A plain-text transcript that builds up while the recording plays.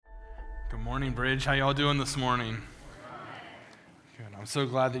Good morning, Bridge. How y'all doing this morning? Good. I'm so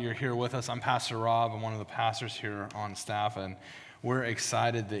glad that you're here with us. I'm Pastor Rob. I'm one of the pastors here on staff, and we're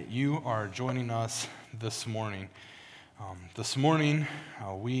excited that you are joining us this morning.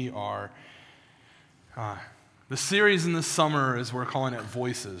 We are, the series in this summer is we're calling it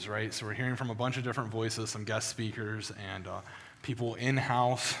Voices, right? So we're hearing from a bunch of different voices, some guest speakers, and people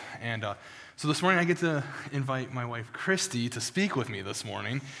in-house, and so this morning I get to invite my wife, Christy, to speak with me this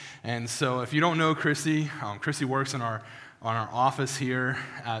morning. And so if you don't know Christy, Christy works in our office here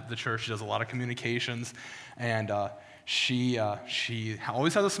at the church. She does a lot of communications, and she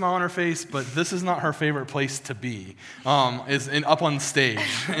always has a smile on her face, but this is not her favorite place to be, up on stage.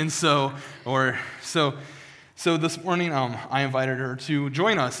 And so this morning I invited her to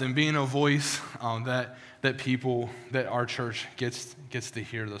join us in being a voice that people, that our church gets to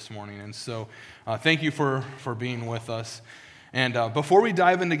hear this morning. And so thank you for being with us. And before we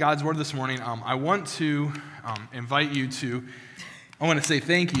dive into God's Word this morning, I want to invite you to, I want to say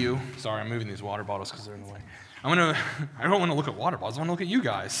thank you. Sorry, I'm moving these water bottles because they're in the way. I don't want to look at water bottles, I want to look at you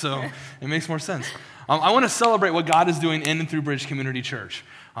guys, so it makes more sense. I want to celebrate what God is doing in and through Bridge Community Church.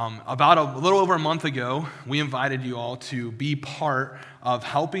 About a little over a month ago, we invited you all to be part of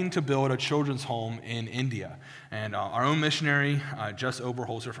helping to build a children's home in India. And our own missionary, Jess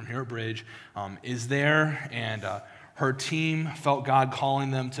Oberholzer from here at Bridge, is there, and her team felt God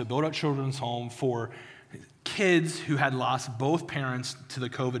calling them to build a children's home for kids who had lost both parents to the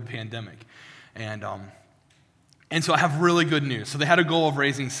COVID pandemic. And so I have really good news. So they had a goal of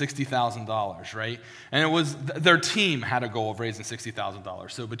raising $60,000, right? And it was, their team had a goal of raising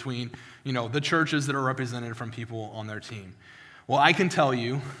 $60,000. So between, the churches that are represented from people on their team. Well, I can tell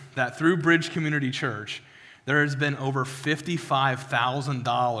you that through Bridge Community Church, there has been over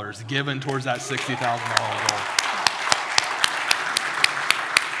 $55,000 given towards that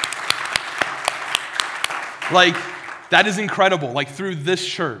 $60,000 goal. That is incredible, through this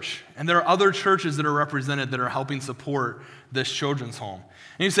church. And there are other churches that are represented that are helping support this children's home.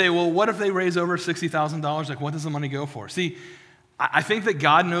 And you say, well, what if they raise over $60,000? What does the money go for? See, I think that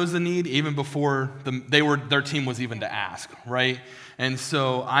God knows the need even before their team was even to ask, right? And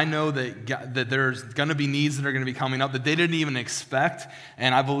so I know that there's going to be needs that are going to be coming up that they didn't even expect.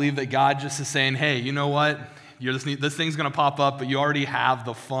 And I believe that God just is saying, hey, you know what? This thing's going to pop up, but you already have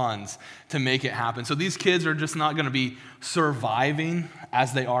the funds to make it happen. So these kids are just not going to be surviving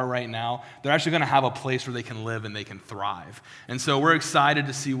as they are right now. They're actually going to have a place where they can live and they can thrive. And so we're excited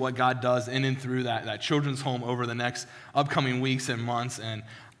to see what God does in and through that children's home over the next upcoming weeks and months. And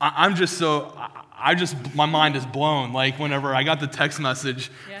my mind is blown. Whenever I got the text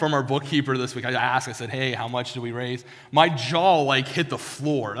message from our bookkeeper this week, I said, hey, how much did we raise? My jaw hit the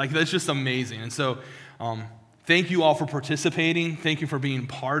floor. That's just amazing. And so, thank you all for participating. Thank you for being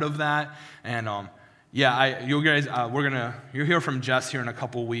part of that. And you'll hear from Jess here in a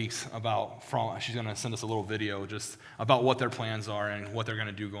couple weeks she's going to send us a little video just about what their plans are and what they're going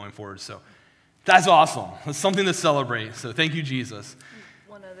to do going forward. So that's awesome. It's something to celebrate. So thank you, Jesus.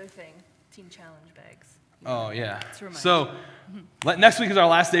 One other thing, Teen Challenge bags. Oh, yeah. So next week is our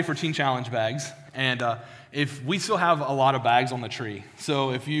last day for Teen Challenge bags. And if we still have a lot of bags on the tree.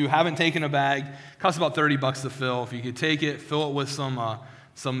 So if you haven't taken a bag, it costs about $30 to fill. If you could take it, fill it with some of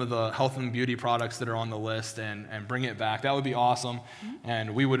the health and beauty products that are on the list and bring it back, that would be awesome. Mm-hmm.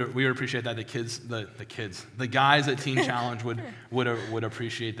 And we would appreciate that. The guys at Teen Challenge would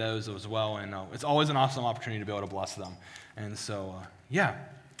appreciate those as well. And it's always an awesome opportunity to be able to bless them. And so,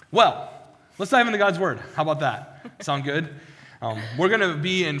 Well, let's dive into God's Word. How about that? Sound good? We're going to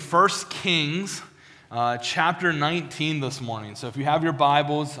be in 1 Kings chapter 19 this morning. So if you have your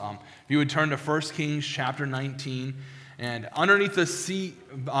Bibles, if you would turn to 1 Kings chapter 19. And underneath the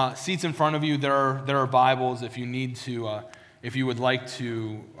seats in front of you, there are Bibles. If you would like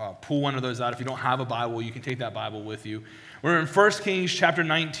to pull one of those out, if you don't have a Bible, you can take that Bible with you. We're in 1 Kings chapter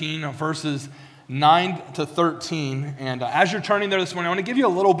 19, verses 9 to 13. And as you're turning there this morning, I want to give you a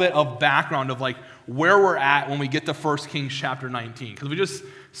little bit of background of where we're at when we get to 1 Kings chapter 19. Because if we just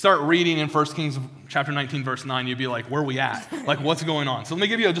start reading in 1 Kings chapter 19, verse 9, you'd be like, where are we at? What's going on? So let me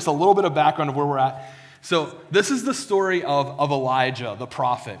give you just a little bit of background of where we're at. So this is the story of Elijah, the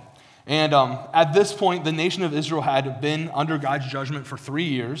prophet. And at this point, the nation of Israel had been under God's judgment for 3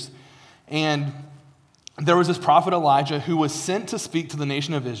 years. And there was this prophet Elijah who was sent to speak to the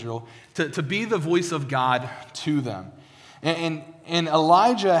nation of Israel, to be the voice of God to them. And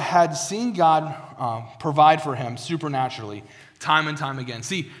Elijah had seen God provide for him supernaturally time and time again.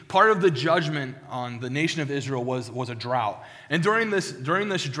 See, part of the judgment on the nation of Israel was a drought. And during this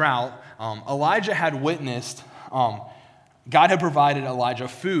drought, Elijah had witnessed God had provided Elijah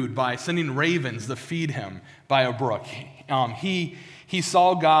food by sending ravens to feed him by a brook. He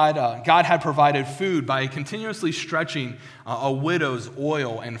saw God had provided food by continuously stretching a widow's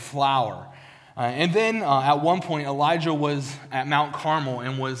oil and flour. And then at one point, Elijah was at Mount Carmel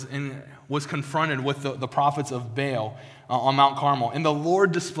and was confronted with the prophets of Baal on Mount Carmel. And the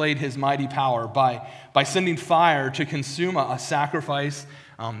Lord displayed his mighty power by sending fire to consume a sacrifice.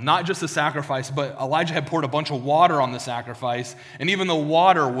 Not just a sacrifice, but Elijah had poured a bunch of water on the sacrifice, and even the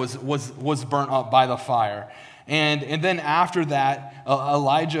water was burnt up by the fire. And then after that,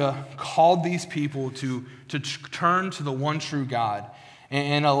 Elijah called these people to turn to the one true God.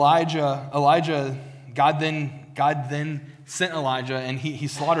 And God then sent Elijah, and he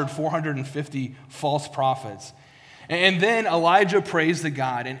slaughtered 450 false prophets. And then Elijah prays to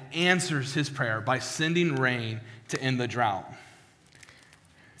God and answers his prayer by sending rain to end the drought.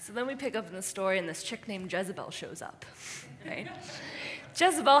 So then we pick up in the story, and this chick named Jezebel shows up, right?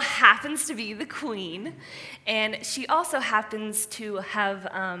 Jezebel happens to be the queen, and she also happens to have,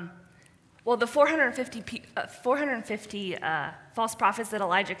 the 450 false prophets that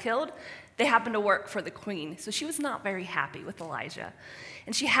Elijah killed, they happened to work for the queen. So she was not very happy with Elijah,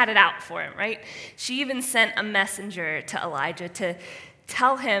 and she had it out for him, right? She even sent a messenger to Elijah to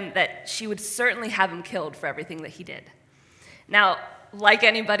tell him that she would certainly have him killed for everything that he did. Now, like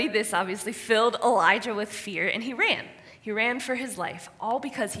anybody, this obviously filled Elijah with fear, and he ran. He ran for his life, all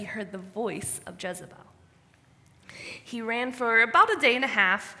because he heard the voice of Jezebel. He ran for about a day and a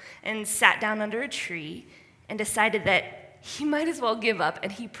half and sat down under a tree and decided that he might as well give up,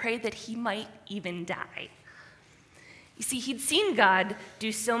 and he prayed that he might even die. You see, he'd seen God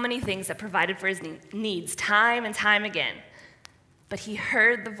do so many things that provided for his needs time and time again, but he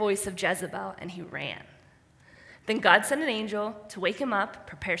heard the voice of Jezebel, and he ran. Then God sent an angel to wake him up,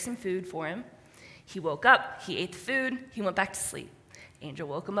 prepare some food for him. He woke up, he ate the food, he went back to sleep. Angel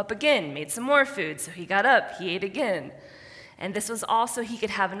woke him up again, made some more food, so he got up, he ate again. And this was all so he could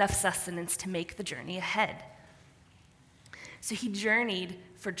have enough sustenance to make the journey ahead. So he journeyed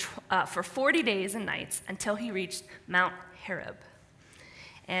for 40 days and nights until he reached Mount Horeb.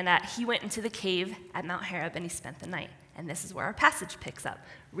 And he went into the cave at Mount Horeb, and he spent the night. And this is where our passage picks up,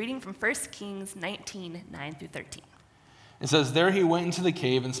 reading from 1 Kings 19, 9 through 13. It says, "There he went into the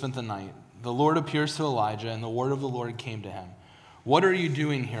cave and spent the night. The Lord appears to Elijah, and the word of the Lord came to him. 'What are you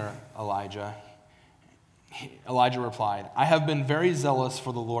doing here, Elijah?' Elijah replied, 'I have been very zealous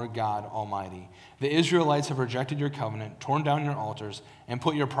for the Lord God Almighty. The Israelites have rejected your covenant, torn down your altars, and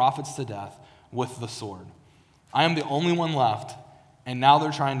put your prophets to death with the sword. I am the only one left, and now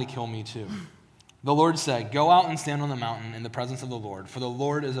they're trying to kill me too.' The Lord said, 'Go out and stand on the mountain in the presence of the Lord, for the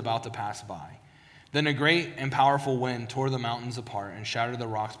Lord is about to pass by.' Then a great and powerful wind tore the mountains apart and shattered the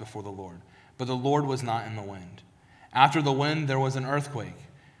rocks before the Lord. But the Lord was not in the wind. After the wind, there was an earthquake.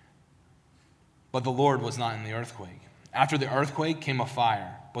 But the Lord was not in the earthquake. After the earthquake came a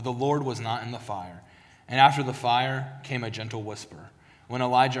fire, but the Lord was not in the fire. And after the fire came a gentle whisper. When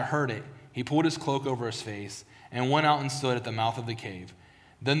Elijah heard it, he pulled his cloak over his face and went out and stood at the mouth of the cave.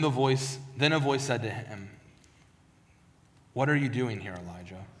 Then a voice said to him, 'What are you doing here,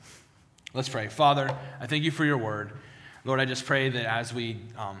 Elijah?'" Let's pray. Father, I thank you for your word. Lord, I just pray that as we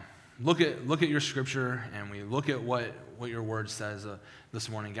look at your scripture and we look at what your word says this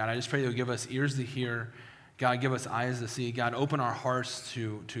morning, God, I just pray that you give us ears to hear. God, give us eyes to see. God, open our hearts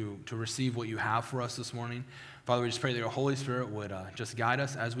to receive what you have for us this morning. Father, we just pray that your Holy Spirit would just guide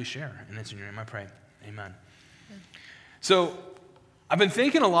us as we share. And it's in your name I pray. Amen. So I've been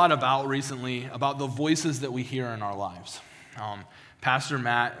thinking a lot recently about the voices that we hear in our lives. Pastor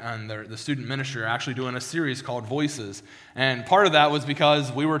Matt and the student ministry are actually doing a series called Voices. And part of that was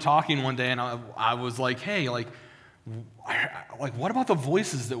because we were talking one day, and I was like, hey, what about the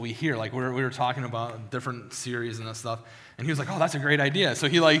voices that we hear? Like, we were talking about different series and that stuff. And he was like, oh, that's a great idea. So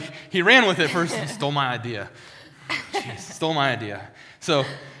he ran with it first and stole my idea. Jeez, stole my idea. So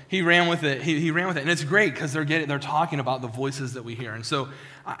he ran with it. He ran with it. And it's great because they're talking about the voices that we hear. And so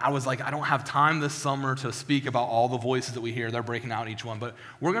I was like, I don't have time this summer to speak about all the voices that we hear. They're breaking out each one. But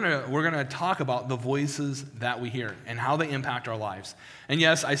we're gonna talk about the voices that we hear and how they impact our lives. And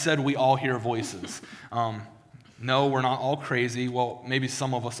yes, I said we all hear voices. No, we're not all crazy. Well, maybe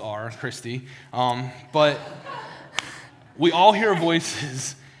some of us are, Christy. But we all hear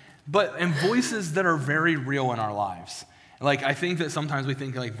voices, and voices that are very real in our lives. Like, I think that sometimes we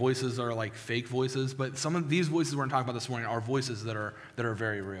think like voices are like fake voices, but some of these voices we're going to talk about this morning are voices that are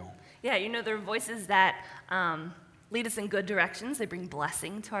very real. Yeah, they're voices that lead us in good directions. They bring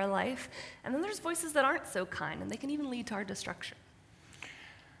blessing to our life. And then there's voices that aren't so kind, and they can even lead to our destruction.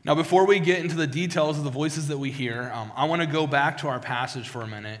 Now, before we get into the details of the voices that we hear, I want to go back to our passage for a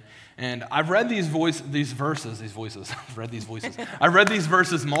minute. And I've read these verses. I've read these voices. I've read these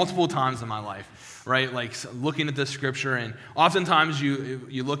verses multiple times in my life, right? Like looking at this scripture, and oftentimes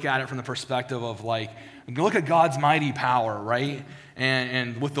you look at it from the perspective of like, look at God's mighty power, right?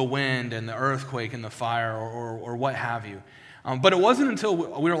 And with the wind and the earthquake and the fire or what have you. But it wasn't until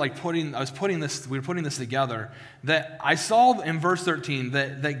we were putting this together that I saw in verse 13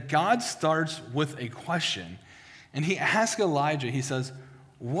 that God starts with a question, and he asks Elijah, he says,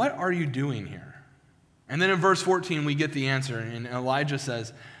 "What are you doing here?" And then in verse 14 we get the answer, and Elijah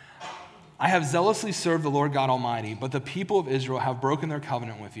says, "I have zealously served the Lord God Almighty, but the people of Israel have broken their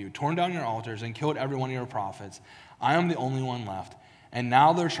covenant with you, torn down your altars, and killed every one of your prophets. I am the only one left, and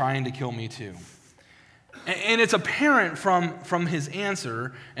now they're trying to kill me too." And it's apparent from his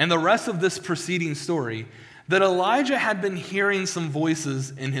answer and the rest of this preceding story that Elijah had been hearing some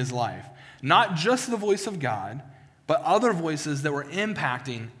voices in his life. Not just the voice of God, but other voices that were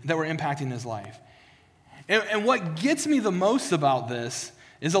impacting his life. And what gets me the most about this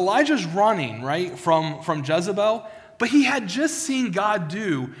is Elijah's running, right, from Jezebel, but he had just seen God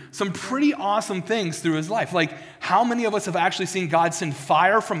do some pretty awesome things through his life. Like, how many of us have actually seen God send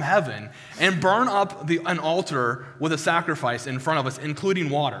fire from heaven and burn up an altar with a sacrifice in front of us, including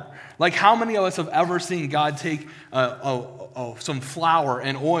water? Like, how many of us have ever seen God take some flour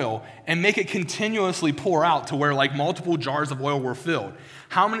and oil and make it continuously pour out to where like multiple jars of oil were filled?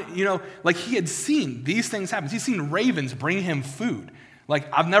 How many, like he had seen these things happen. He's seen ravens bring him food. Like,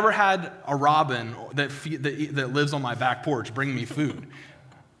 I've never had a robin that lives on my back porch bring me food.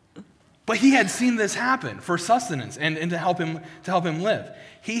 But he had seen this happen for sustenance and to help him live.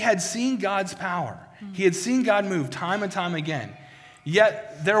 He had seen God's power. He had seen God move time and time again.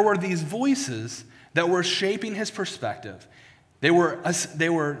 Yet there were these voices that were shaping his perspective. They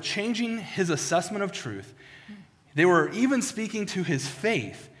were changing his assessment of truth. They were even speaking to his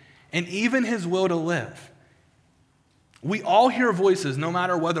faith and even his will to live. We all hear voices, no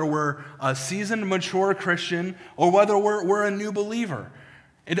matter whether we're a seasoned, mature Christian or whether we're a new believer.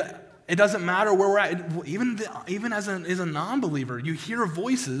 It doesn't matter where we're at. Even as a non-believer, you hear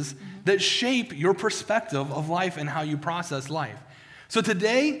voices that shape your perspective of life and how you process life. So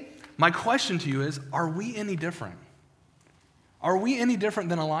today, my question to you is, are we any different? Are we any different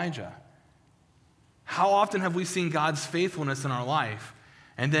than Elijah? How often have we seen God's faithfulness in our life?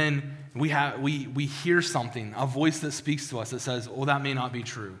 And then we hear something, a voice that speaks to us that says, "Well, that may not be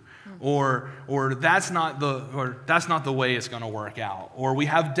true," or that's not the way it's going to work out, or we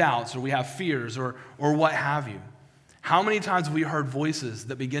have doubts, or we have fears, or what have you. How many times have we heard voices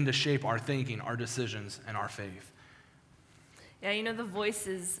that begin to shape our thinking, our decisions, and our faith? Yeah, the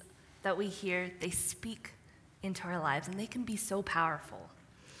voices that we hear, they speak into our lives, and they can be so powerful.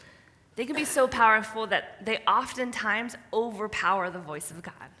 They can be so powerful that they oftentimes overpower the voice of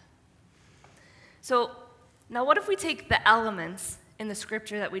God. So now what if we take the elements in the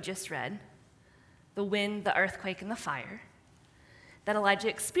scripture that we just read, the wind, the earthquake, and the fire, that Elijah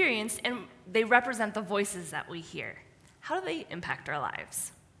experienced, and they represent the voices that we hear. How do they impact our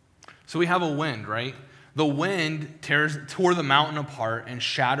lives? So we have a wind, right? The wind tore the mountain apart and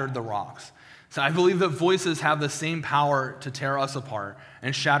shattered the rocks. So I believe that voices have the same power to tear us apart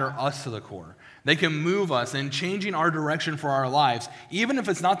and shatter us to the core. They can move us in changing our direction for our lives, even if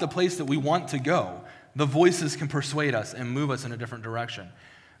it's not the place that we want to go. The voices can persuade us and move us in a different direction.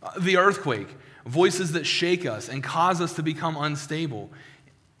 The earthquake, voices that shake us and cause us to become unstable.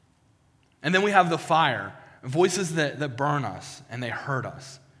 And then we have the fire, voices that burn us and they hurt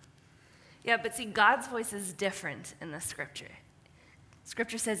us. Yeah, but see, God's voice is different in the scripture.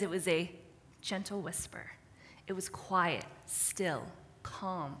 Scripture says it was a gentle whisper. It was quiet, still,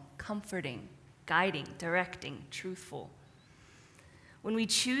 calm, comforting, guiding, directing, truthful. When we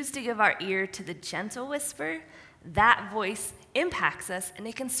choose to give our ear to the gentle whisper, that voice impacts us, and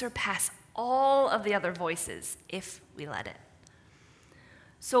it can surpass all of the other voices if we let it.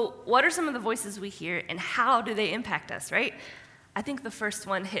 So what are some of the voices we hear, and how do they impact us, right? I think the first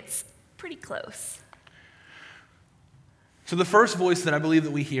one hits pretty close. So the first voice that I believe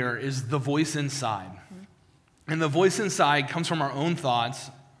that we hear is the voice inside. And the voice inside comes from our own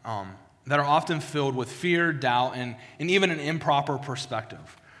thoughts that are often filled with fear, doubt, and even an improper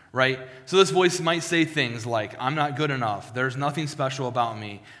perspective, right? So this voice might say things like, "I'm not good enough. There's nothing special about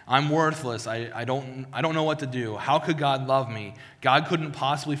me. I'm worthless. I don't know what to do. How could God love me? God couldn't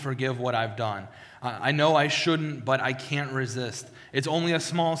possibly forgive what I've done. I know I shouldn't, but I can't resist. It's only a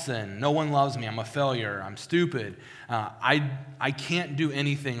small sin. No one loves me. I'm a failure. I'm stupid. I can't do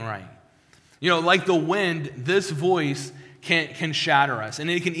anything right." Like the wind, this voice can shatter us. And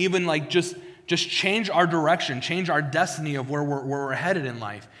it can even like just change our direction, change our destiny of where we're headed in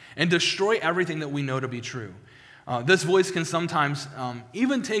life, and destroy everything that we know to be true. This voice can sometimes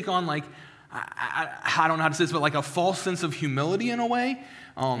even take on like, I don't know how to say this, but like a false sense of humility in a way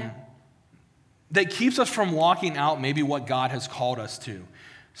that keeps us from walking out maybe what God has called us to.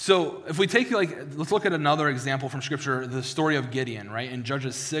 So if we take let's look at another example from Scripture, the story of Gideon, right? In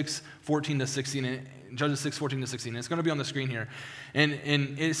Judges 6:14-16, Judges 6:14-16. It's going to be on the screen here. And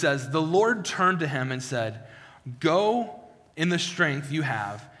it says, the Lord turned to him and said, go in the strength you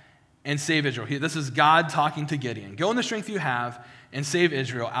have and save Israel. This is God talking to Gideon. Go in the strength you have and save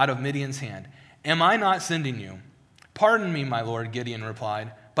Israel out of Midian's hand. Am I not sending you? Pardon me, my Lord, Gideon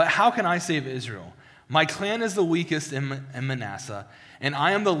replied, but how can I save Israel? My clan is the weakest in Manasseh, and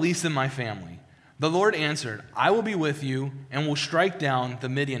I am the least in my family. The Lord answered, I will be with you and will strike down the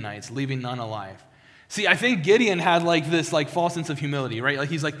Midianites, leaving none alive. See, I think Gideon had like this like false sense of humility, right? Like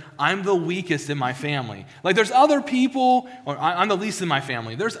he's like, I'm the weakest in my family. Like there's other people, or I'm the least in my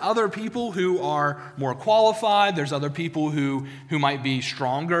family. There's other people who are more qualified. There's other people who might be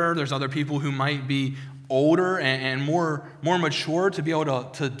stronger. There's other people who might be older and more mature to be able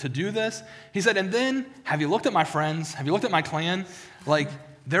to do this. He said, and then, have you looked at my friends? Have you looked at my clan? Like,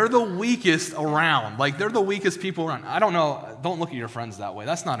 they're the weakest around. Like, they're the weakest people around. I don't know. Don't look at your friends that way.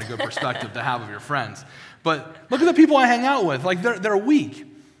 That's not a good perspective to have of your friends. But look at the people I hang out with. Like, they're weak.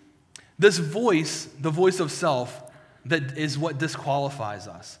 This voice, the voice of self, that is what disqualifies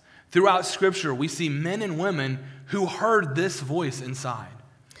us. Throughout Scripture, we see men and women who heard this voice inside.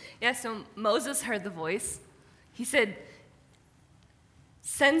 Yeah, so Moses heard the voice. He said,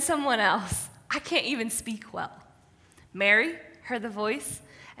 send someone else. I can't even speak well. Mary heard the voice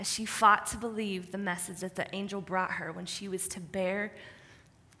as she fought to believe the message that the angel brought her when she was to bear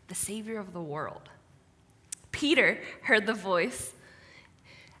the Savior of the world. Peter heard the voice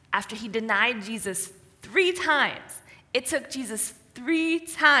after he denied Jesus 3 times. It took Jesus 3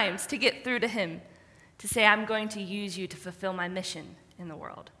 times to get through to him to say, I'm going to use you to fulfill my mission in the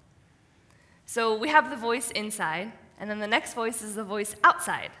world. So we have the voice inside, and then the next voice is the voice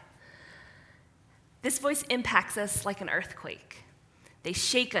outside. This voice impacts us like an earthquake. They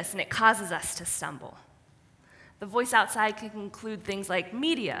shake us, and it causes us to stumble. The voice outside can include things like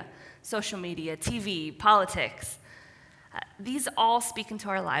media, social media, TV, politics. These all speak into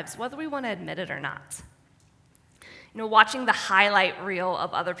our lives, whether we want to admit it or not. You know, watching the highlight reel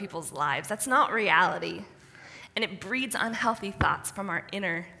of other people's lives, that's not reality, and it breeds unhealthy thoughts from our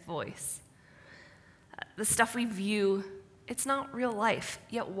inner voice. The stuff we view, it's not real life.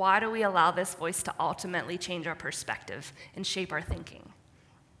 Yet why do we allow this voice to ultimately change our perspective and shape our thinking?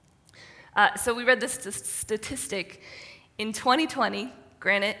 So we read this statistic. In 2020,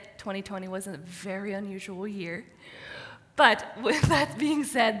 granted, 2020 was a very unusual year, but with that being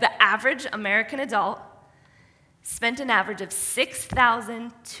said, the average American adult spent an average of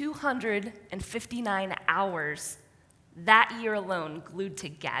 6,259 hours that year alone glued to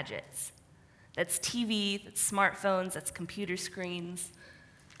gadgets. That's TV, that's smartphones, that's computer screens.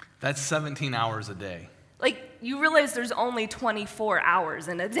 That's 17 hours a day. Like, you realize there's only 24 hours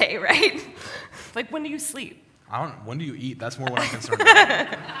in a day, right? Like, when do you sleep? When do you eat? That's more what I'm concerned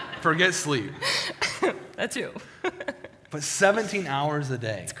about. Forget sleep. That too. But 17 hours a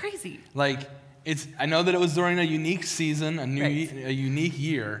day. It's crazy. Like, I know that it was during a unique season, a unique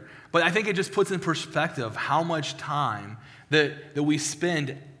year, but I think it just puts in perspective how much time that we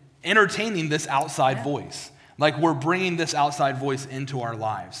spend entertaining this outside voice. Like we're bringing this outside voice into our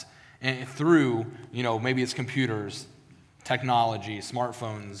lives and through, maybe it's computers, technology,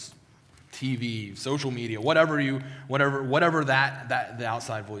 smartphones, TV, social media, whatever that the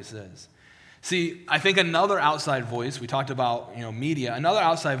outside voice is. See, I think another outside voice, we talked about, media, another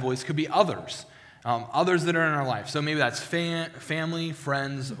outside voice could be others. Others that are in our life. So maybe that's family,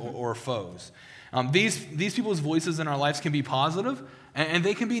 friends, or foes. These people's voices in our lives can be positive, and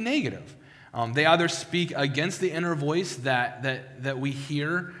they can be negative. They either speak against the inner voice that we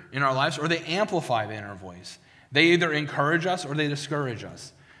hear in our lives, or they amplify the inner voice. They either encourage us or they discourage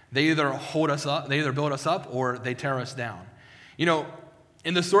us. They either hold us up, they either build us up, or they tear us down.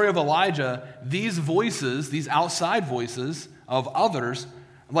 In the story of Elijah, these voices, these outside voices of others,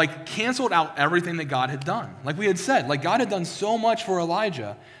 canceled out everything that God had done. Like we had said, God had done so much for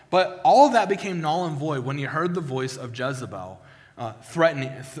Elijah, but all of that became null and void when he heard the voice of Jezebel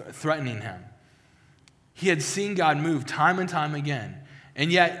threatening him. He had seen God move time and time again,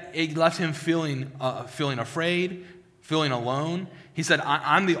 and yet it left him feeling afraid, feeling alone. He said,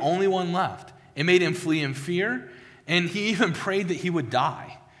 I'm the only one left. It made him flee in fear, and he even prayed that he would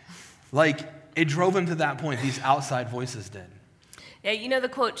die. it drove him to that point. These outside voices did. Yeah, you know the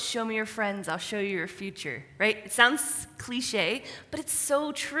quote, "Show me your friends, I'll show you your future," right? It sounds cliche, but it's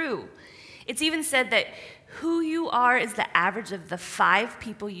so true. It's even said that who you are is the average of the 5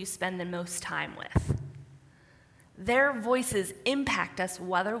 people you spend the most time with. Their voices impact us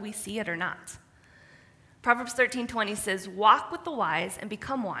whether we see it or not. Proverbs 13:20 says, "Walk with the wise and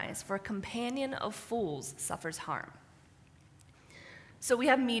become wise, for a companion of fools suffers harm." So we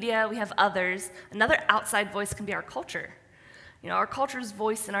have media, we have others. Another outside voice can be our culture. You know, our culture's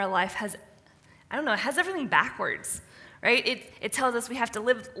voice in our life has everything backwards, right? It tells us we have to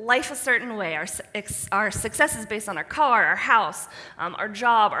live life a certain way. Our success is based on our car, our house, our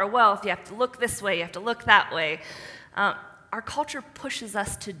job, our wealth. You have to look this way, you have to look that way. Our culture pushes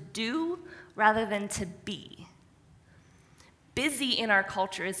us to do rather than to be. Busy in our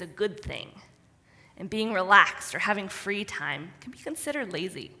culture is a good thing, and being relaxed or having free time can be considered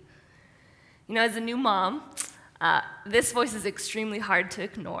lazy. You know, as a new mom, this voice is extremely hard to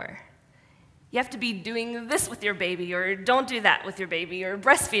ignore. You have to be doing this with your baby, or don't do that with your baby, or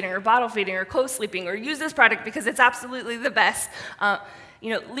breastfeeding, or bottle feeding, or co-sleeping, or use this product because it's absolutely the best.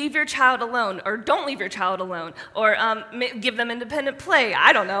 Leave your child alone, or don't leave your child alone, or give them independent play.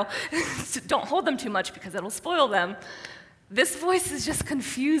 I don't know. Don't hold them too much because it'll spoil them. This voice is just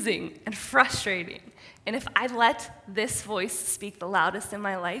confusing and frustrating. And if I let this voice speak the loudest in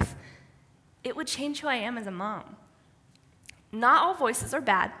my life, it would change who I am as a mom. Not all voices are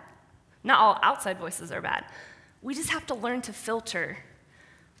bad. Not all outside voices are bad. We just have to learn to filter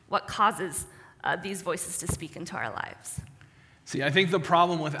what causes these voices to speak into our lives. See, I think the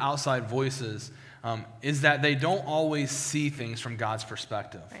problem with outside voices is that they don't always see things from God's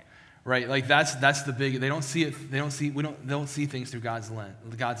perspective, right? Like that's the big. They don't see it. They don't see things through God's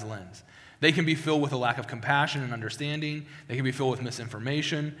lens. They can be filled with a lack of compassion and understanding. They can be filled with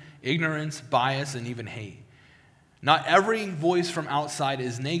misinformation, ignorance, bias, and even hate. Not every voice from outside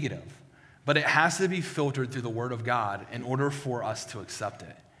is negative, but it has to be filtered through the Word of God in order for us to accept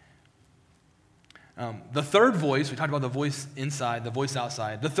it. The third voice, we talked about the voice inside, the voice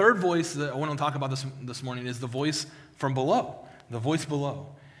outside. The third voice that I want to talk about this morning is the voice from below, the voice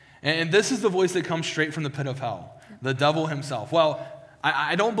below. And this is the voice that comes straight from the pit of hell, the devil himself. Well,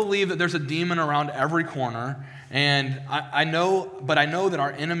 I don't believe that there's a demon around every corner, and I know that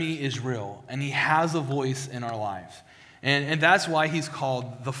our enemy is real, and he has a voice in our lives. And that's why he's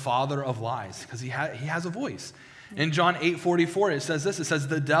called the father of lies, because he has a voice. In John 8:44, it says this. It says,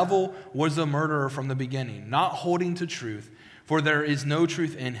 "The devil was a murderer from the beginning, not holding to truth, for there is no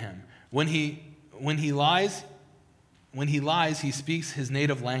truth in him. When he lies, he speaks his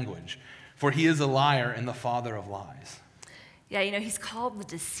native language, for he is a liar and the father of lies." Yeah, he's called the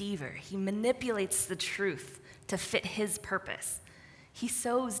deceiver. He manipulates the truth to fit his purpose. He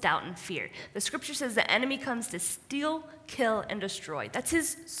sows doubt and fear. The scripture says the enemy comes to steal, kill, and destroy. That's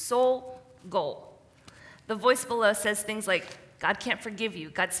his sole goal. The voice below says things like, God can't forgive you.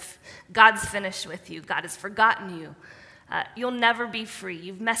 God's finished with you. God has forgotten you. You'll never be free.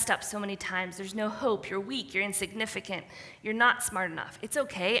 You've messed up so many times. There's no hope. You're weak. You're insignificant. You're not smart enough. It's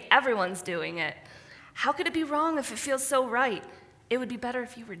okay. Everyone's doing it. How could it be wrong if it feels so right? It would be better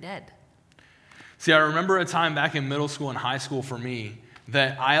if you were dead. See, I remember a time back in middle school and high school for me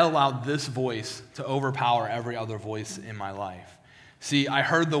that I allowed this voice to overpower every other voice in my life. See, I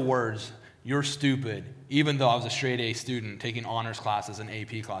heard the words, "You're stupid," even though I was a straight A student taking honors classes and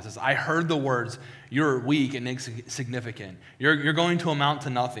AP classes. I heard the words, "You're weak and insignificant. You're going to amount to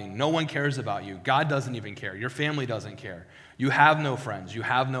nothing. No one cares about you. God doesn't even care. Your family doesn't care. You have no friends. You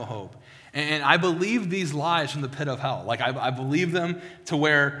have no hope." And I believed these lies from the pit of hell. Like, I believed them to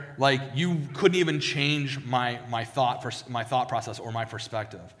where, like, you couldn't even change my thought process or my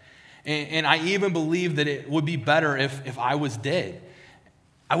perspective. And I even believed that it would be better if I was dead.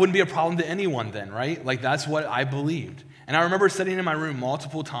 I wouldn't be a problem to anyone then, right? Like, that's what I believed. And I remember sitting in my room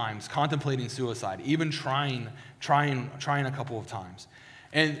multiple times, contemplating suicide, even trying a couple of times.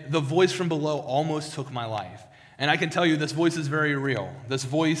 And the voice from below almost took my life. And I can tell you, this voice is very real. This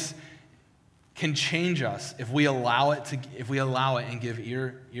voice can change us if we allow it and give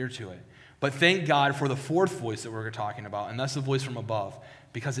ear to it. But thank God for the fourth voice that we're talking about, and that's the voice from above,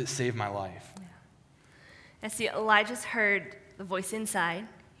 because it saved my life. Yeah. And see, Elijah's heard the voice inside.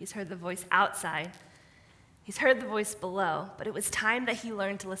 He's heard the voice outside. He's heard the voice below, but it was time that he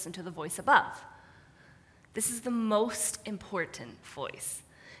learned to listen to the voice above. This is the most important voice.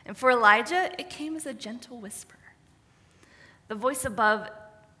 And for Elijah, it came as a gentle whisper. The voice above,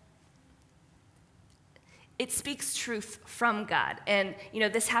 it speaks truth from God. And,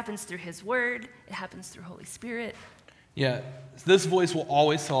 this happens through his word. It happens through Holy Spirit. Yeah, this voice will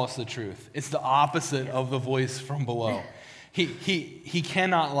always tell us the truth. It's the opposite of the voice from below. He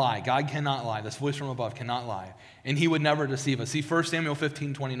cannot lie. God cannot lie. This voice from above cannot lie. And he would never deceive us. See, 1 Samuel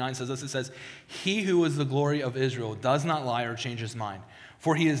 15:29 says this. It says, "He who is the glory of Israel does not lie or change his mind,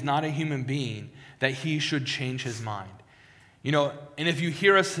 for he is not a human being that he should change his mind." You know, and if you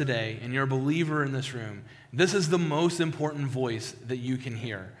hear us today and you're a believer in this room, this is the most important voice that you can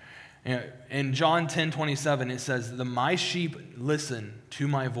hear. In John 10:27, it says, "My sheep listen to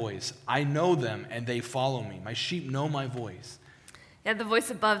my voice. I know them and they follow me." My sheep know my voice. Yeah, the voice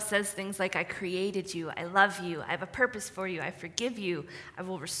above says things like, "I created you, I love you, I have a purpose for you, I forgive you, I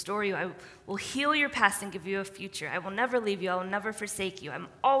will restore you, I will heal your past and give you a future. I will never leave you, I will never forsake you, I'm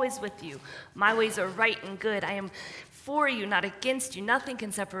always with you. My ways are right and good. I am for you, not against you. Nothing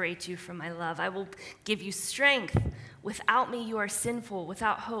can separate you from my love. I will give you strength. Without me you are sinful,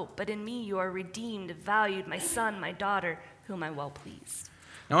 without hope, but in me you are redeemed, valued, my son, my daughter, whom I well pleased."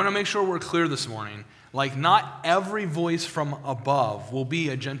 Now, I want to make sure we're clear this morning. Like, not every voice from above will be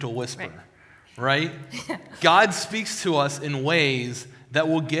a gentle whisper, right? God speaks to us in ways that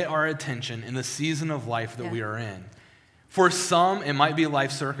will get our attention in the season of life that we are in. For some, it might be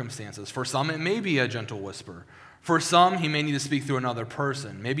life circumstances. For some, it may be a gentle whisper. For some, he may need to speak through another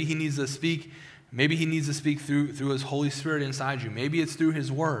person. Maybe he needs to speak through his Holy Spirit inside you. Maybe it's through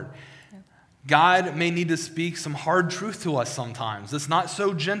his word. God may need to speak some hard truth to us sometimes. It's not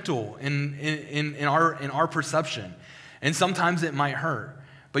so gentle in our perception. And sometimes it might hurt.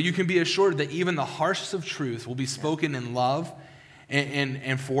 But you can be assured that even the harshest of truth will be spoken in love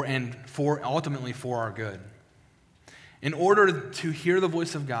and for ultimately for our good. In order to hear the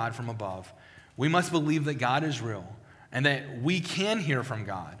voice of God from above, we must believe that God is real and that we can hear from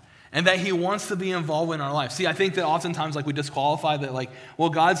God. And that he wants to be involved in our life. See, I think that oftentimes we disqualify that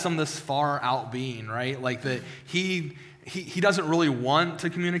God's some this far out being, right? Like that he doesn't really want to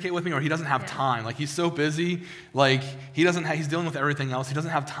communicate with me, or he doesn't have time. Like he's so busy, he's dealing with everything else. He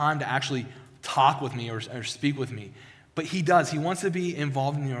doesn't have time to actually talk with me or speak with me. But he does. He wants to be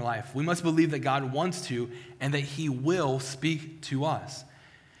involved in your life. We must believe that God wants to and that he will speak to us.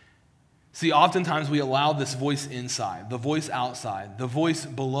 See, oftentimes we allow this voice inside, the voice outside, the voice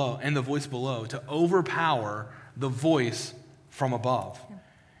below, and the voice below to overpower the voice from above.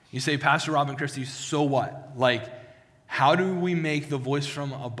 You say, "Pastor Rob and Christy, so what? How do we make the voice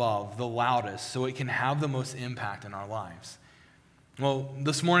from above the loudest so it can have the most impact in our lives?" Well,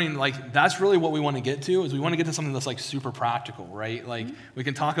 this morning, that's really what we want to get to, is we want to get to something that's super practical, right? We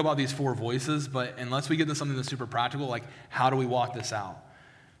can talk about these four voices, but unless we get to something that's super practical, how do we walk this out?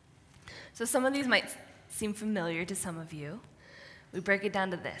 So some of these might seem familiar to some of you. We break it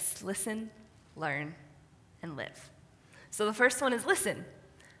down to this: listen, learn, and live. So the first one is listen.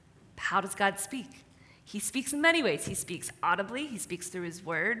 How does God speak? He speaks in many ways. He speaks audibly. He speaks through his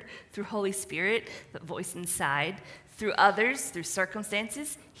word, through Holy Spirit, the voice inside, through others, through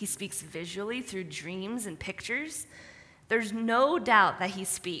circumstances. He speaks visually through dreams and pictures. There's no doubt that he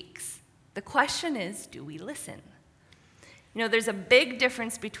speaks. The question is, do we listen? You know, there's a big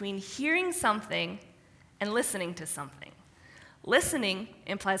difference between hearing something and listening to something. Listening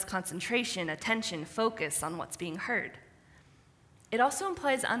implies concentration, attention, focus on what's being heard. It also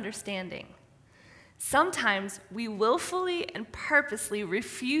implies understanding. Sometimes we willfully and purposely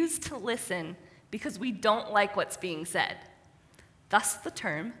refuse to listen because we don't like what's being said. Thus the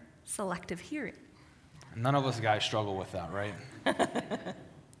term selective hearing. None of us guys struggle with that, right?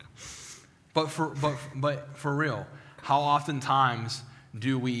 But for real, how oftentimes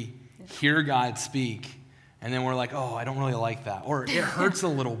do we hear God speak and then we're like, "Oh, I don't really like that," or it hurts a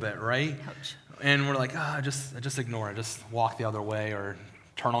little bit, right? Ouch. And we're like, just ignore it, just walk the other way, or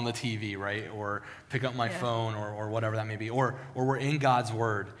turn on the TV, right? Or pick up my phone, or whatever that may be. Or we're in God's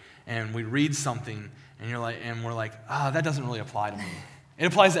word and we read something and we're like, that doesn't really apply to me. It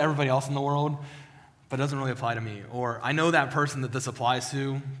applies to everybody else in the world, but it doesn't really apply to me. Or I know that person that this applies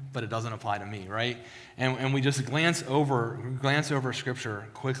to, but it doesn't apply to me, right? And we just glance over Scripture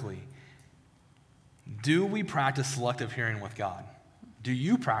quickly. Do we practice selective hearing with God? Do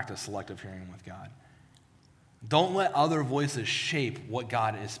you practice selective hearing with God? Don't let other voices shape what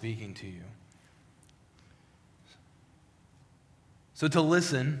God is speaking to you. So to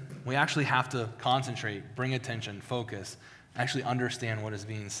listen, we actually have to concentrate, bring attention, focus, actually understand what is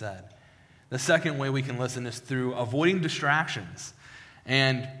being said. The second way we can listen is through avoiding distractions.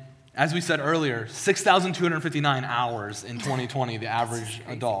 And as we said earlier, 6,259 hours in 2020, the average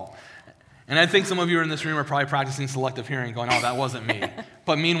adult. And I think some of you in this room are probably practicing selective hearing, going, "Oh, that wasn't me."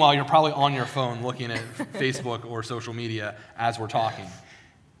 But meanwhile, you're probably on your phone looking at Facebook or social media as we're talking.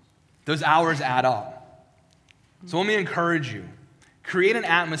 Those hours add up. So let me encourage you. Create an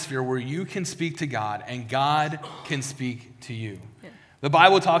atmosphere where you can speak to God and God can speak to you. Yeah. The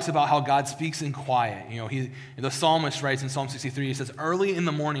Bible talks about how God speaks in quiet. The psalmist writes in Psalm 63, he says, "Early in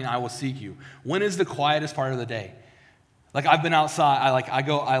the morning I will seek you." When is the quietest part of the day? Like I've been outside,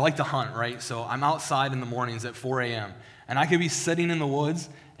 I like to hunt, right? So I'm outside in the mornings at 4 a.m. and I can be sitting in the woods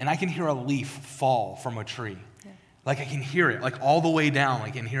and I can hear a leaf fall from a tree. Yeah. Like I can hear it, like all the way down,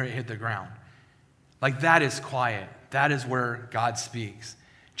 I can hear it hit the ground. Like that is quiet. That is where God speaks.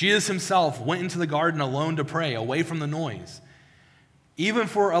 Jesus himself went into the garden alone to pray, away from the noise. Even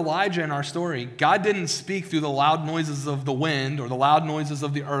for Elijah in our story, God didn't speak through the loud noises of the wind or the loud noises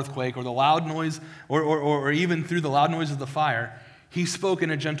of the earthquake or the loud noise or even through the loud noise of the fire. He spoke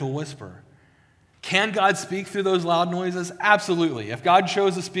in a gentle whisper. Can God speak through those loud noises? Absolutely. If God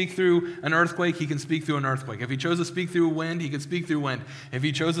chose to speak through an earthquake, he can speak through an earthquake. If he chose to speak through wind, he could speak through wind. If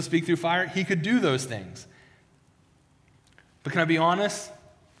he chose to speak through fire, he could do those things. But can I be honest?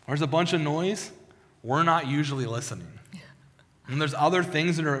 There's a bunch of noise. We're not usually listening. When there's other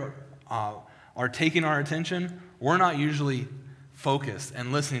things that are taking our attention, we're not usually focused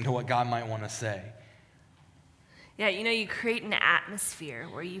and listening to what God might want to say. Yeah, you create an atmosphere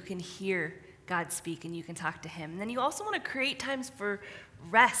where you can hear God speak and you can talk to him. And then you also want to create times for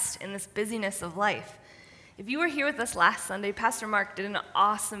rest in this busyness of life. If you were here with us last Sunday, Pastor Mark did an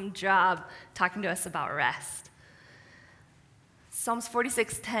awesome job talking to us about rest. Psalms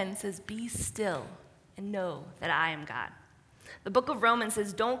 46:10 says, "Be still and know that I am God." The book of Romans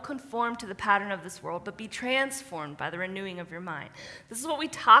says, "Don't conform to the pattern of this world, but be transformed by the renewing of your mind." This is what we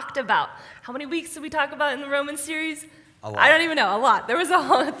talked about. How many weeks did we talk about in the Romans series? A lot. I don't even know. A lot. There's a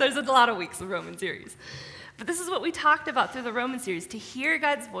lot of weeks of Roman series. But this is what we talked about through the Roman series. To hear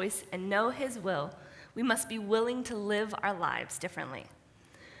God's voice and know his will, we must be willing to live our lives differently.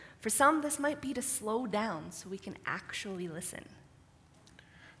 For some, this might be to slow down so we can actually listen.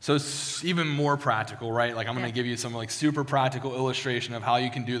 So it's even more practical, right? Like I'm going to give you some super practical illustration of how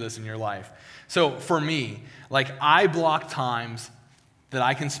you can do this in your life. So for me, I block times that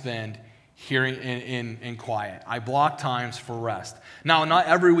I can spend hearing in quiet. I block times for rest. Now, not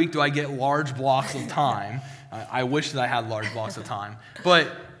every week do I get large blocks of time. I wish that I had large blocks of time.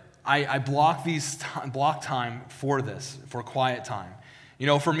 But I block block time for this, for quiet time.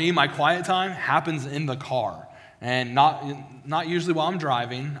 For me, my quiet time happens in the car. And not usually while I'm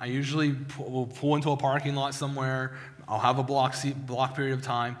driving. I usually will pull into a parking lot somewhere. I'll have a block period of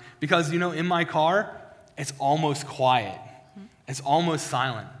time. Because, in my car, it's almost quiet. It's almost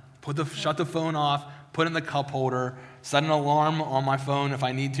silent. Shut the phone off, put it in the cup holder, set an alarm on my phone if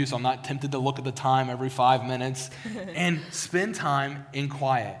I need to so I'm not tempted to look at the time every 5 minutes, and spend time in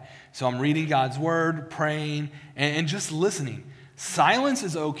quiet. So I'm reading God's word, praying, and just listening. Silence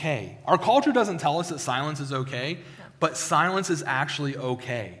is okay. Our culture doesn't tell us that silence is okay, but silence is actually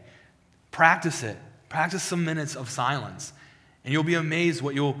okay. Practice it. Practice some minutes of silence, and you'll be amazed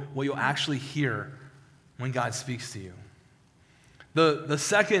what you'll actually hear when God speaks to you. The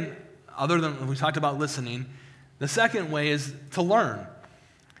second, other than we talked about listening, the second way is to learn.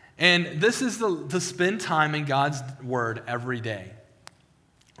 And this is to spend time in God's word every day.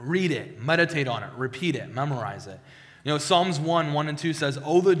 Read it, meditate on it, repeat it, memorize it. Psalms 1 and 2 says,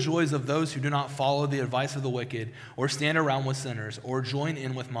 "Oh, the joys of those who do not follow the advice of the wicked, or stand around with sinners, or join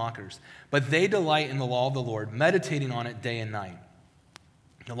in with mockers. But they delight in the law of the Lord, meditating on it day and night."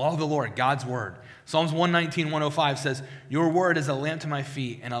 The law of the Lord, God's word. Psalms 119, 105 says, "Your word is a lamp to my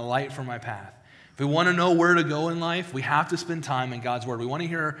feet and a light for my path." If we want to know where to go in life, we have to spend time in God's word. We want to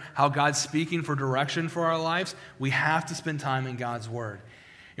hear how God's speaking for direction for our lives. We have to spend time in God's word.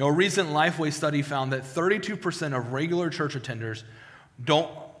 A recent Lifeway study found that 32% of regular church attenders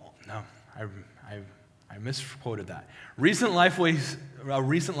I misquoted that. A recent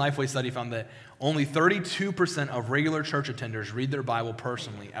Lifeway study found that only 32% of regular church attenders read their Bible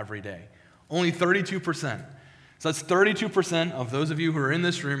personally every day. Only 32%. So that's 32% of those of you who are in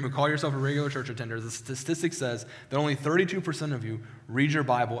this room who call yourself a regular church attender. The statistic says that only 32% of you read your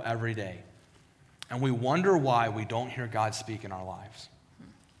Bible every day. And we wonder why we don't hear God speak in our lives.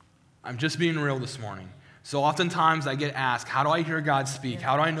 I'm just being real this morning. So oftentimes I get asked, how do I hear God speak?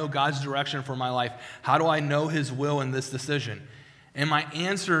 How do I know God's direction for my life? How do I know his will in this decision? And my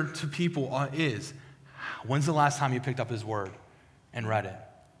answer to people is, when's the last time you picked up his word and read it?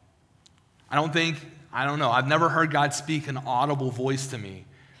 I don't know. I've never heard God speak an audible voice to me,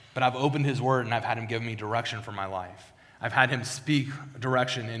 but I've opened his word and I've had him give me direction for my life. I've had him speak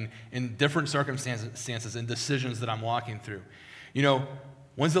direction in different circumstances and decisions that I'm walking through.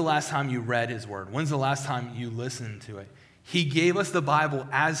 When's the last time you read his word? When's the last time you listened to it? He gave us the Bible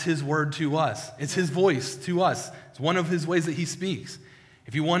as his word to us. It's his voice to us. It's one of his ways that he speaks.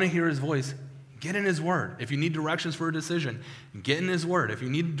 If you want to hear his voice, get in his word. If you need directions for a decision, get in his word. If you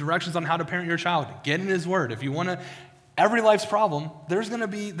need directions on how to parent your child, get in his word. If you want to, every life's problem, there's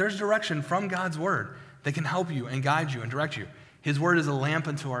direction from God's word that can help you and guide you and direct you. His word is a lamp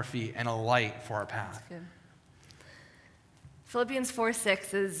unto our feet and a light for our path. Good. Philippians 4:6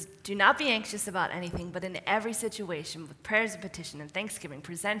 says, do not be anxious about anything, but in every situation, with prayers and petition and thanksgiving,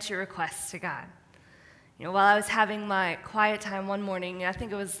 present your requests to God. While I was having my quiet time one morning, I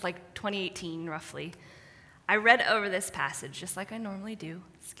think it was like 2018 roughly, I read over this passage just like I normally do,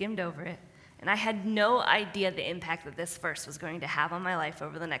 skimmed over it, and I had no idea the impact that this verse was going to have on my life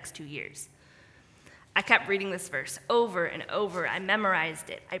over the next 2 years. I kept reading this verse over and over. I memorized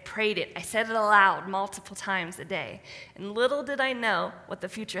it. I prayed it. I said it aloud multiple times a day. And little did I know what the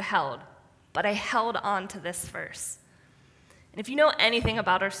future held, but I held on to this verse. And if you know anything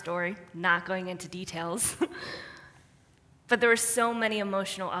about our story, not going into details, but there were so many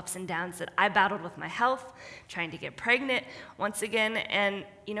emotional ups and downs that I battled with my health, trying to get pregnant once again, and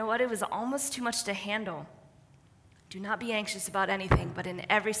you know what? It was almost too much to handle. Do not be anxious about anything, but in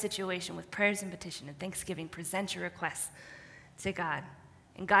every situation with prayers and petition and thanksgiving, present your requests to God.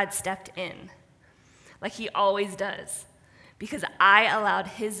 And God stepped in, like he always does, because I allowed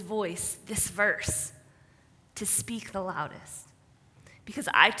his voice, this verse, to speak the loudest. Because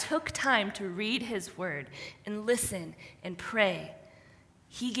I took time to read his word and listen and pray.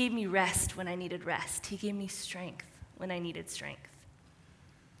 He gave me rest when I needed rest. He gave me strength when I needed strength.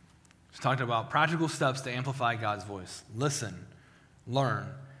 Just talked about practical steps to amplify God's voice. Listen, learn.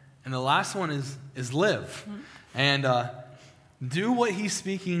 And the last one is live. Mm-hmm. And do what he's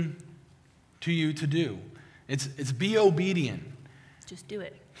speaking to you to do. It's be obedient. Just do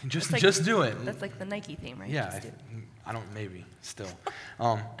it. Just do it. That's like the Nike theme, right? Yeah, I don't, maybe, still.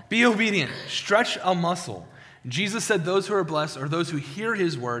 Be obedient. Stretch a muscle. Jesus said those who are blessed are those who hear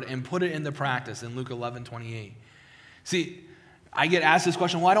his word and put it into practice in Luke 11:28. See, I get asked this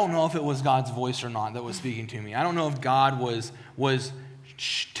question, well, I don't know if it was God's voice or not that was speaking to me. I don't know if God was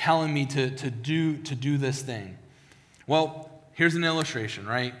telling me to do this thing. Well, here's an illustration,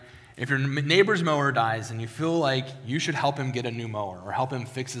 right? If your neighbor's mower dies and you feel like you should help him get a new mower or help him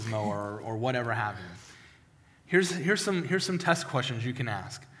fix his mower or whatever have you, here's some test questions you can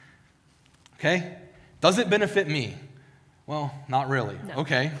ask. Okay? Does it benefit me? Well, not really. No.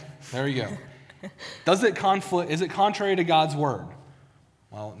 Okay, there you go. Is it contrary to God's word?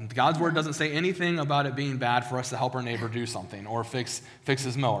 Well, God's word doesn't say anything about it being bad for us to help our neighbor do something or fix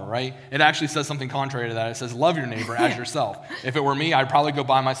his mower, right? It actually says something contrary to that. It says, love your neighbor as yourself. If it were me, I'd probably go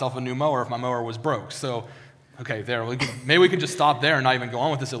buy myself a new mower if my mower was broke. So, okay, maybe we could just stop there and not even go on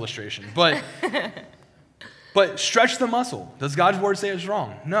with this illustration. But stretch the muscle. Does God's word say it's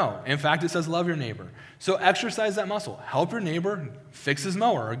wrong? No. In fact, it says love your neighbor. So exercise that muscle. Help your neighbor fix his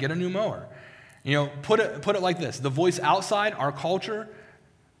mower or get a new mower. Put it like this. The voice outside, our culture,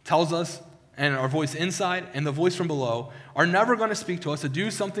 tells us, and our voice inside and the voice from below are never going to speak to us to do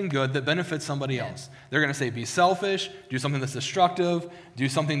something good that benefits somebody else. They're going to say, be selfish, do something that's destructive, do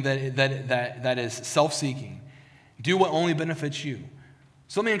something that is self-seeking. Do what only benefits you.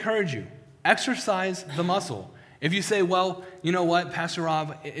 So let me encourage you. Exercise the muscle. If you say, well, you know what, Pastor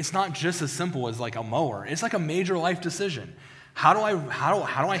Rob, it's not just as simple as like a mower. It's like a major life decision. How do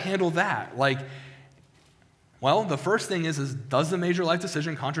I handle that? Well, the first thing is does the major life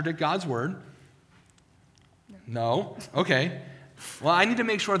decision contradict God's word? No. Okay. Well, I need to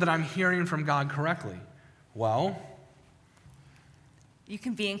make sure that I'm hearing from God correctly. Well, you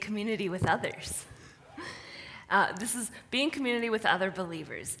can be in community with others. This is be in community with other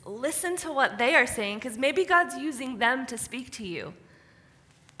believers. Listen to what they are saying, because maybe God's using them to speak to you.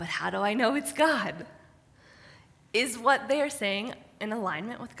 But how do I know it's God? Is what they are saying in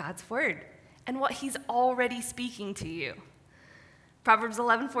alignment with God's word and what he's already speaking to you? Proverbs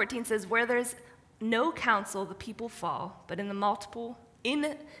 11:14 says, where there's no counsel, the people fall, but in the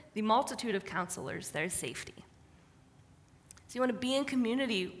multitude of counselors, there's safety. So you want to be in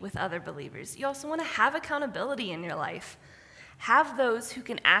community with other believers. You also want to have accountability in your life. Have those who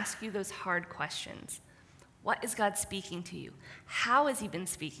can ask you those hard questions. What is God speaking to you? How has he been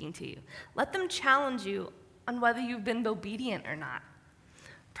speaking to you? Let them challenge you on whether you've been obedient or not.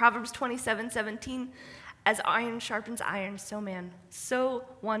 Proverbs 27:17, as iron sharpens iron, so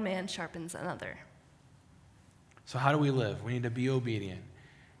one man sharpens another. So how do we live? We need to be obedient.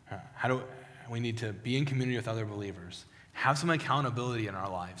 We need to be in community with other believers. Have some accountability in our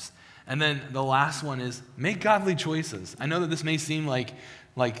lives. And then the last one is make godly choices. I know that this may seem like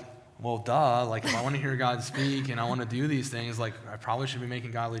well, duh, like if I want to hear God speak and I want to do these things, like I probably should be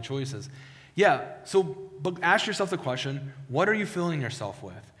making godly choices. Yeah, but ask yourself the question, what are you filling yourself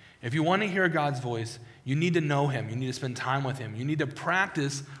with? If you want to hear God's voice, you need to know him. You need to spend time with him. You need to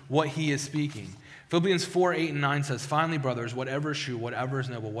practice what he is speaking. Philippians 4:8-9 says, finally, brothers, whatever is true, whatever is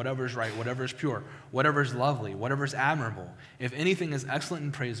noble, whatever is right, whatever is pure, whatever is lovely, whatever is admirable, if anything is excellent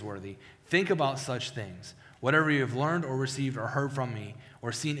and praiseworthy, think about such things. Whatever you have learned or received or heard from me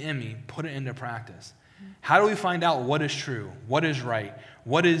or seen in me, put it into practice. How do we find out what is true, what is right,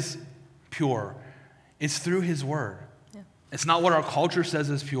 what is pure? It's through his word. Yeah. It's not what our culture says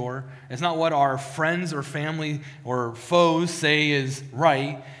is pure. It's not what our friends or family or foes say is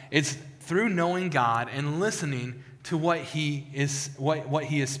right. It's through knowing God and listening to what he is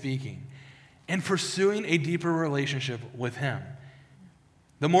speaking and pursuing a deeper relationship with him.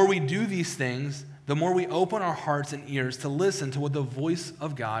 The more we do these things, the more we open our hearts and ears to listen to what the voice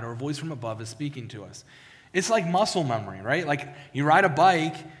of God or a voice from above is speaking to us. It's like muscle memory, right? Like you ride a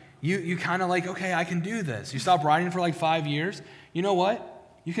bike, you kind of like, okay, I can do this. You stop riding for like 5 years. You know what?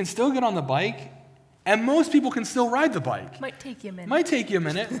 You can still get on the bike, and most people can still ride the bike. Might take you a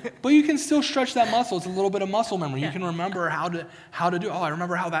minute. But you can still stretch that muscle. It's a little bit of muscle memory. Yeah. You can remember how to do, I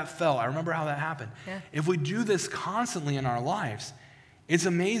remember how that felt. I remember how that happened. Yeah. If we do this constantly in our lives, it's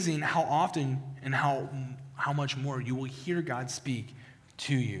amazing how often and how much more you will hear God speak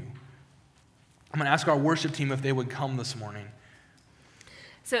to you. I'm going to ask our worship team if they would come this morning.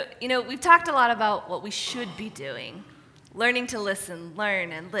 So, we've talked a lot about what we should be doing, learning to listen,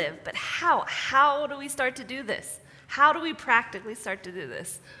 learn, and live. But how? How do we start to do this? How do we practically start to do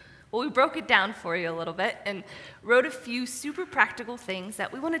this? Well, we broke it down for you a little bit and wrote a few super practical things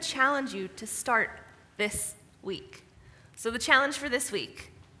that we want to challenge you to start this week. So the challenge for this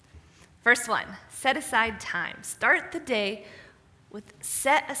week, first one, set aside time. Start the day with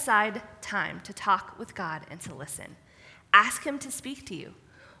set aside time to talk with God and to listen. Ask him to speak to you.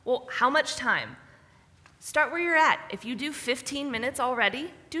 Well, how much time? Start where you're at. If you do 15 minutes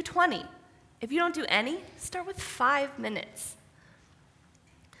already, do 20. If you don't do any, start with 5 minutes.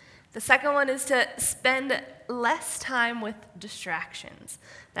 The second one is to spend less time with distractions.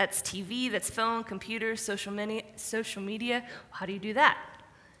 That's TV, that's phone, computer, social media. How do you do that?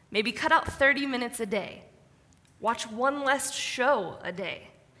 Maybe cut out 30 minutes a day. Watch one less show a day.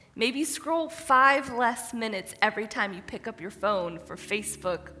 Maybe scroll 5 less minutes every time you pick up your phone for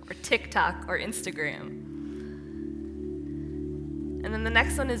Facebook or TikTok or Instagram. And then the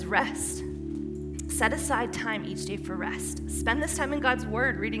next one is rest. Set aside time each day for rest. Spend this time in God's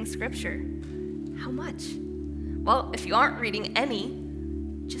Word, reading Scripture. How much? Well, if you aren't reading any,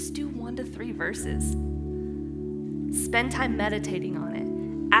 just do 1 to 3 verses. Spend time meditating on it.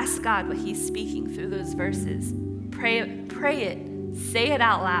 Ask God what he's speaking through those verses. Pray it. Say it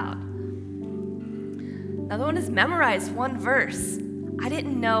out loud. Another one is memorize one verse. I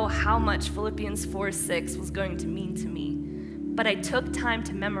didn't know how much Philippians 4:6 was going to mean to me, but I took time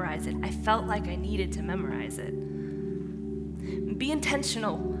to memorize it. I felt like I needed to memorize it. Be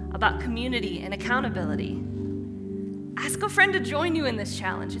intentional about community and accountability. Ask a friend to join you in this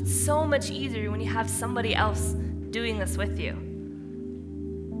challenge. It's so much easier when you have somebody else doing this with you.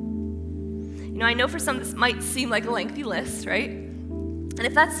 I know for some this might seem like a lengthy list, right? And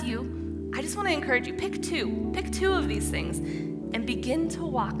if that's you, I just want to encourage you, pick two of these things and begin to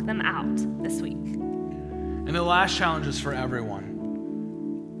walk them out this week. And the last challenge is for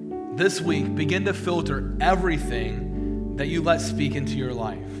everyone. This week, begin to filter everything that you let speak into your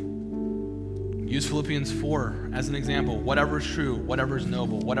life. Use Philippians 4 as an example. Whatever is true, whatever is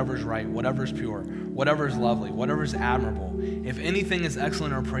noble, whatever is right, whatever is pure, whatever is lovely, whatever is admirable, if anything is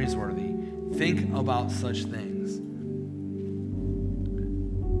excellent or praiseworthy, think about such things.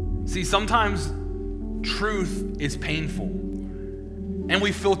 See, sometimes truth is painful, and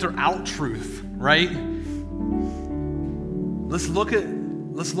we filter out truth, right? Let's look at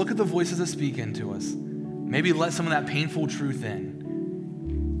the voices that speak into us. Maybe let some of that painful truth in.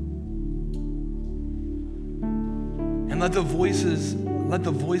 And let the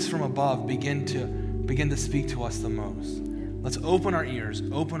voice from above begin to speak to us the most. Let's open our ears,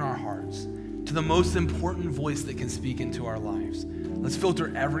 open our hearts to the most important voice that can speak into our lives. Let's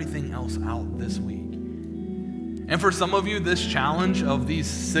filter everything else out this week. And for some of you, this challenge of these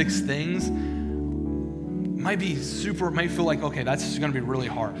 6 things might feel like, okay, that's just gonna be really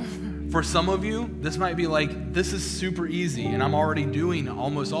hard. For some of you, this might be like, this is super easy and I'm already doing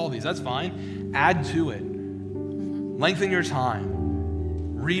almost all these. That's fine. Add to it. Lengthen your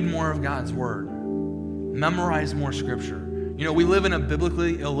time. Read more of God's word. Memorize more scripture. We live in a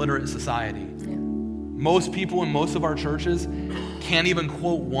biblically illiterate society. Yeah. Most people in most of our churches can't even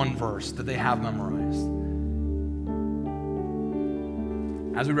quote one verse that they have memorized.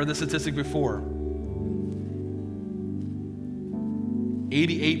 As we read the statistic before,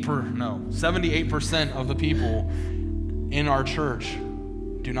 78% of the people in our church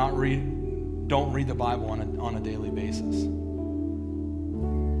don't read the Bible on a daily basis.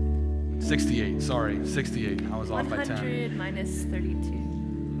 68. I was off by 10. 100 minus 32.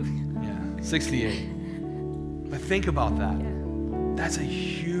 Yeah, 68. But think about that. Yeah. That's a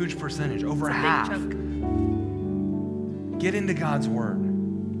huge percentage, over It's a half. big chunk. Get into God's word.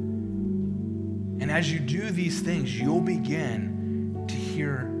 And as you do these things, you'll begin to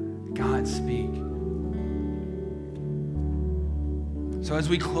hear God speak. So as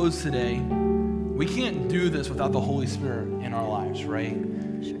we close today, we can't do this without the Holy Spirit in our lives, right?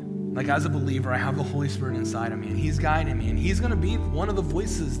 Sure. Like as a believer, I have the Holy Spirit inside of me, and he's guiding me, and he's going to be one of the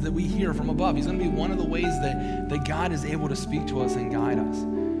voices that we hear from above. He's going to be one of the ways that God is able to speak to us and guide us.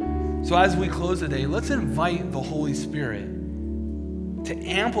 So as we close today, let's invite the Holy Spirit to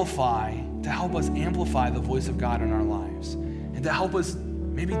help us amplify the voice of God in our lives, and to help us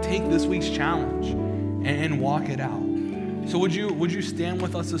maybe take this week's challenge and walk it out. So would you stand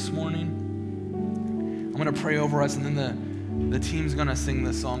with us this morning? I'm going to pray over us, and then the team's going to sing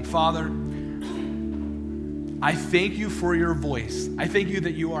this song. Father, I thank you for your voice. I thank you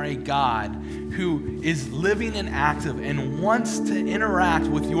that you are a God who is living and active and wants to interact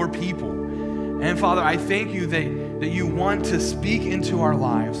with your people. And Father, I thank you that you want to speak into our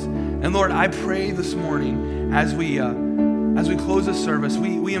lives. And Lord, I pray this morning as we close this service,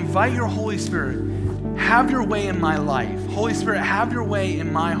 we invite your Holy Spirit, have your way in my life. Holy Spirit, have your way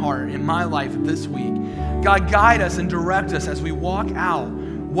in my heart, in my life this week. God, guide us and direct us as we walk out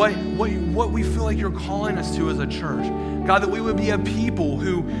what we feel like you're calling us to as a church. God, that we would be a people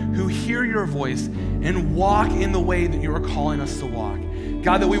who hear your voice and walk in the way that you are calling us to walk.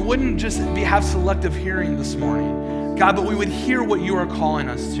 God, that we wouldn't just have selective hearing this morning, God, but we would hear what you are calling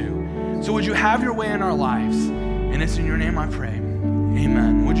us to. So would you have your way in our lives? And it's in your name I pray.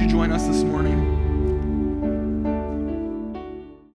 Amen. Would you join us this morning?